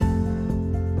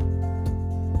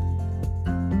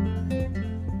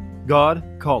God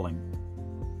Calling,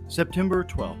 September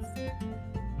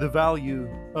 12th. The Value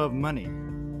of Money.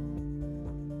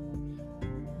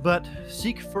 But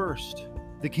seek first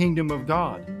the kingdom of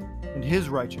God and His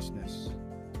righteousness,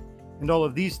 and all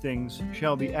of these things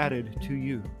shall be added to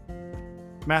you.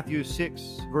 Matthew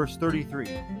 6, verse 33.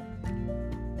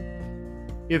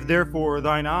 If therefore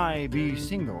thine eye be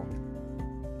single,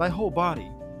 thy whole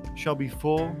body shall be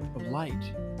full of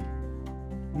light.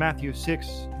 Matthew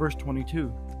 6, verse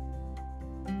 22.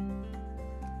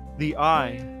 The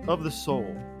eye of the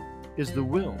soul is the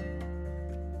will.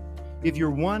 If your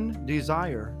one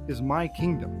desire is my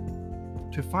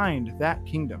kingdom, to find that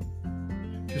kingdom,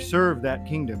 to serve that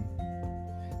kingdom,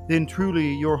 then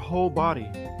truly your whole body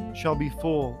shall be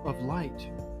full of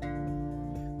light.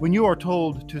 When you are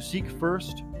told to seek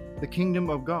first the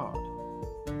kingdom of God,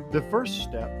 the first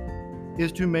step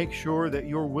is to make sure that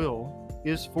your will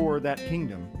is for that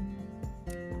kingdom.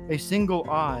 A single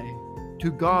eye to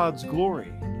God's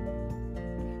glory,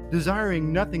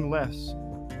 desiring nothing less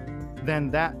than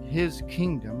that His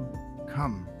kingdom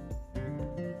come.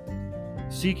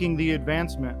 Seeking the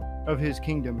advancement of His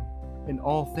kingdom in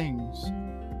all things.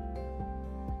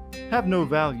 Have no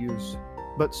values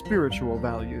but spiritual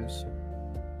values.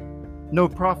 No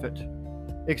profit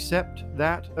except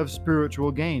that of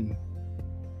spiritual gain.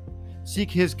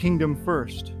 Seek His kingdom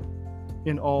first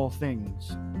in all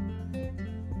things.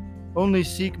 Only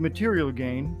seek material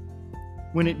gain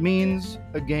when it means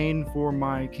a gain for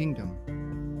my kingdom.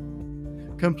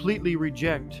 Completely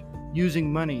reject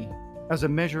using money as a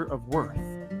measure of worth.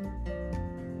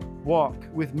 Walk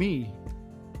with me.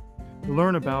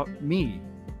 Learn about me.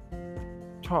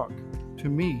 Talk to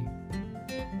me.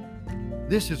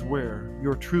 This is where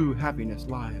your true happiness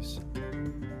lies.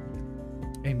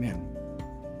 Amen.